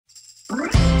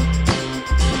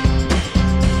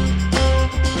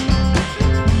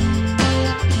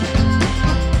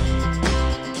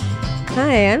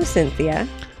Hi, I'm Cynthia.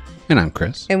 And I'm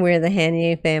Chris. And we're the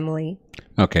Hanier family.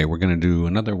 Okay, we're going to do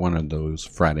another one of those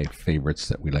Friday favorites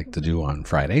that we like to do on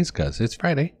Fridays because it's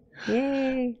Friday.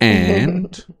 Yay.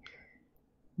 And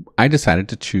I decided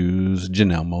to choose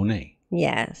Janelle Monae.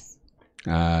 Yes.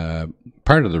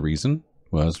 Part of the reason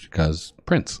was because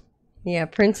Prince. Yeah,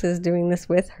 Prince is doing this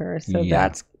with her, so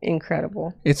that's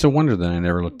incredible. It's a wonder that I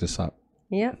never looked this up.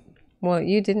 Yep. Well,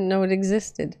 you didn't know it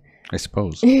existed. I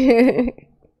suppose.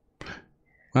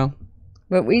 Well.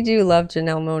 But we do love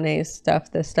Janelle Monae's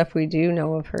stuff, the stuff we do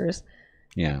know of hers.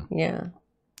 Yeah. Yeah.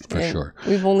 For sure.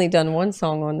 We've only done one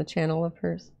song on the channel of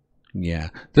hers. Yeah.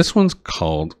 This one's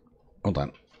called, hold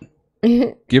on,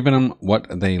 Giving Them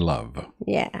What They Love.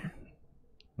 Yeah.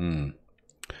 I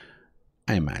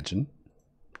imagine.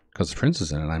 Because Prince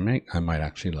is in it, I might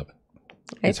actually love it.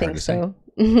 It's hard to say.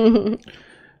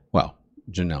 Well,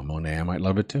 Janelle Monae, I might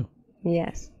love it too.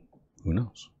 Yes. Who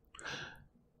knows?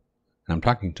 I'm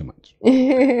talking too much.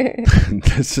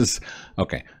 This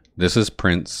is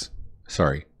Prince.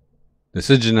 Sorry. This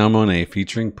is Janelle Monae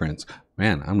featuring Prince.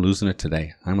 Man, I'm losing it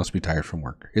today. I must be tired from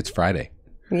work. It's Friday.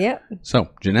 Yep.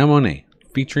 So, Janelle Monae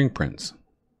featuring Prince.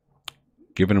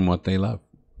 Giving them what they love.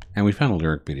 And we found a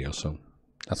lyric video, so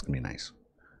that's going to be nice.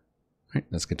 All right,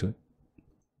 let's get to it.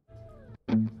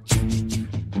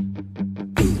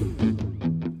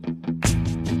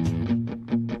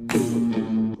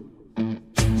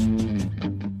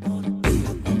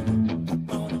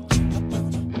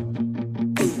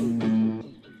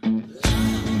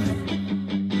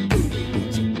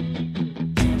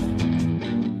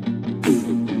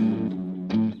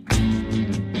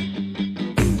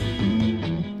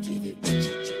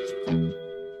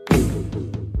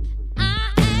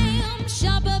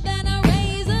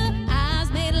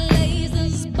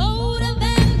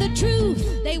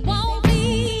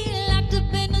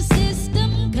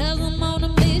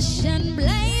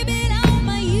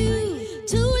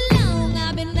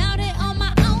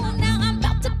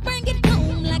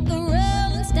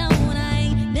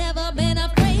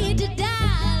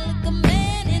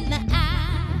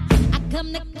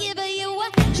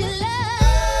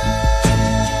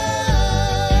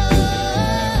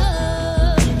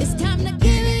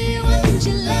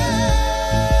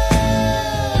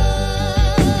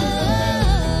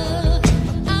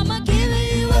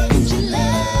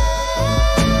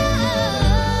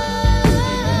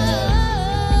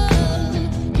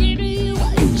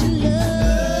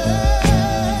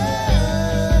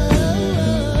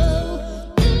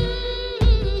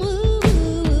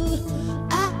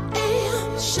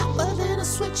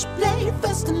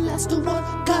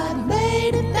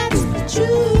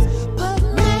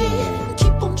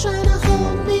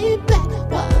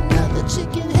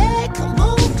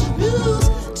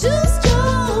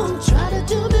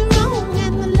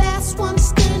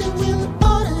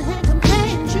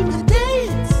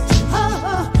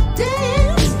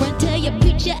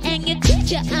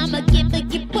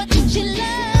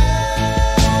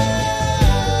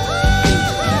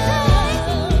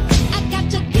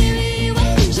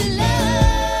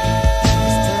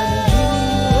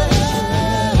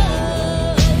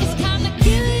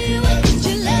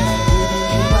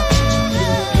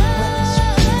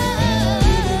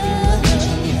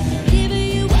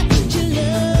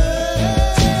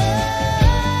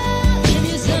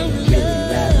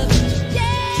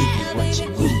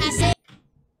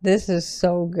 This is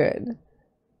so good.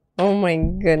 Oh my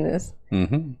goodness.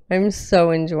 Mm-hmm. I'm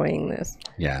so enjoying this.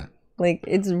 Yeah. Like,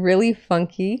 it's really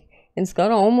funky. It's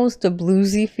got almost a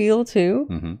bluesy feel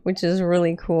too, which is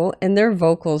really cool. And their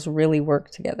vocals really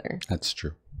work together. That's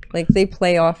true. Like, they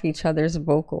play off each other's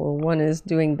vocal. One is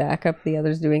doing backup, the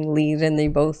other's doing lead, and they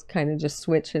both kind of just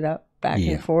switch it up back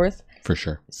and forth. For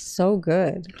sure. So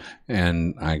good.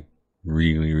 And I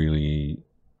really,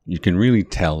 you can really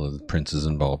tell that Prince is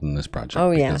involved in this project.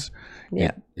 Oh, yeah.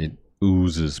 Yeah. It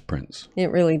oozes Prince. It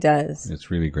really does.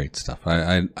 It's really great stuff.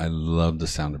 I love the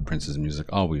sound of Prince's music.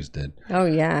 Always did. Oh,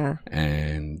 yeah.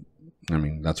 And, I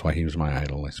mean, that's why he was my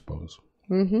idol, I suppose.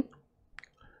 Mm-hmm.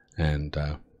 And,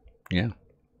 yeah.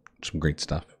 Some great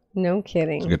stuff. No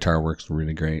kidding. The guitar works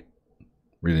really great.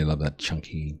 Really love that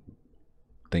chunky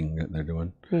thing that they're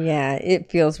doing. Yeah,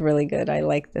 it feels really good. I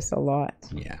like this a lot.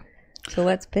 Yeah. So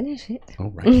let's finish it. All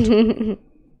right. Take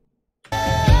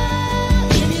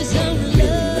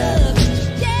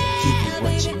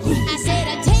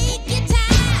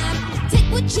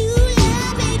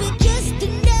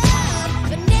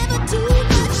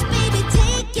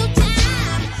your time.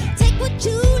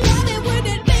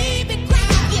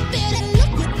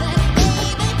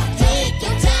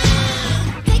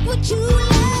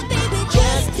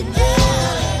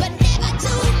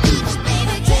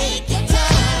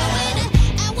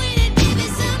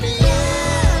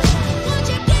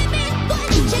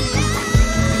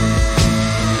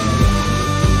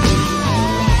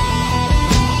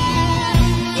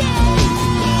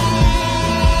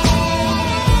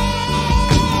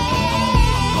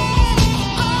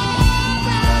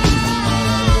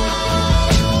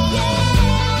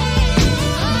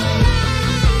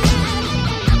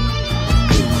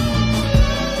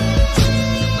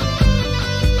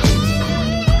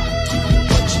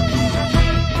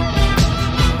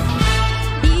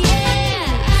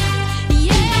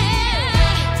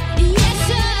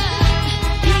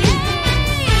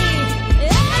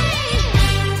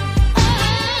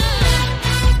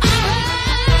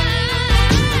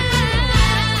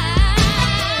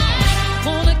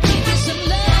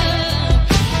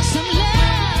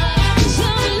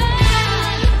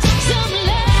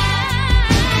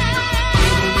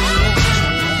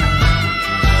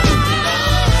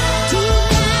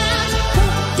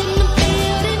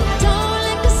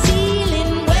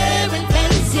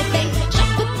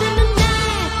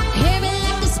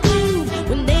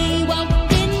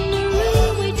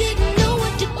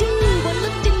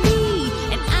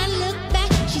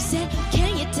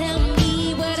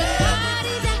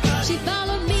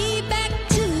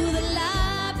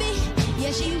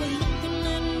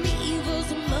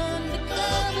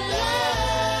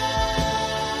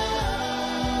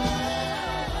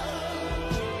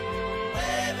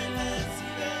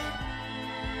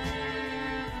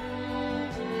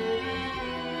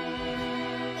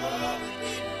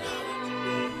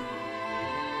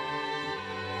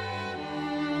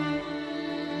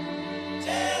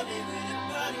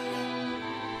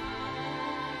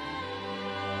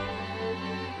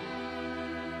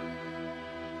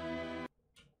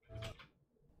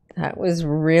 That was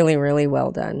really, really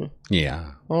well done.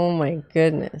 Yeah. Oh my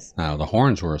goodness. Now, the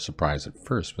horns were a surprise at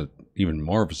first, but even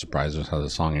more of a surprise was how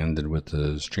the song ended with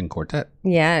the string quartet.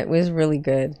 Yeah, it was really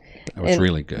good. It was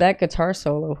really good. That guitar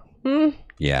solo.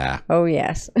 Yeah. Oh,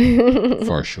 yes.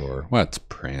 For sure. What's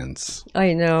Prince?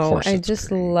 I know. I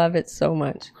just love it so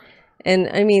much. And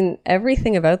I mean,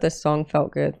 everything about this song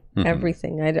felt good.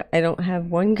 Everything. I don't have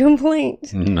one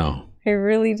complaint. No. I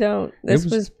really don't. This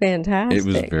was fantastic. It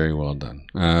was very well done.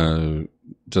 The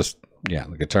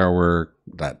guitar work,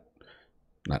 that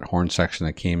horn section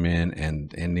that came in,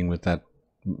 and ending with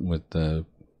the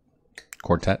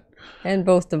quartet. And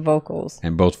both the vocals.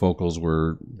 And both vocals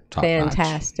were top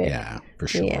fantastic. Notch. Yeah, for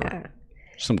sure. Yeah.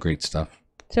 Some great stuff.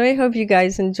 So I hope you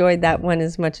guys enjoyed that one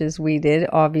as much as we did.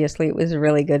 Obviously, it was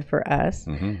really good for us.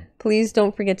 Please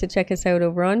don't forget to check us out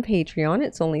over on Patreon.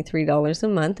 It's only $3 a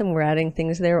month, and we're adding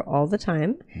things there all the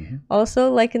time. Also,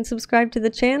 like and subscribe to the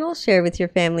channel. Share with your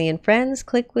family and friends.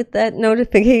 Click with that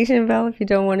notification bell if you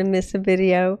don't want to miss a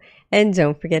video. And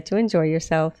don't forget to enjoy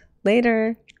yourself.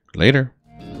 Later. Later.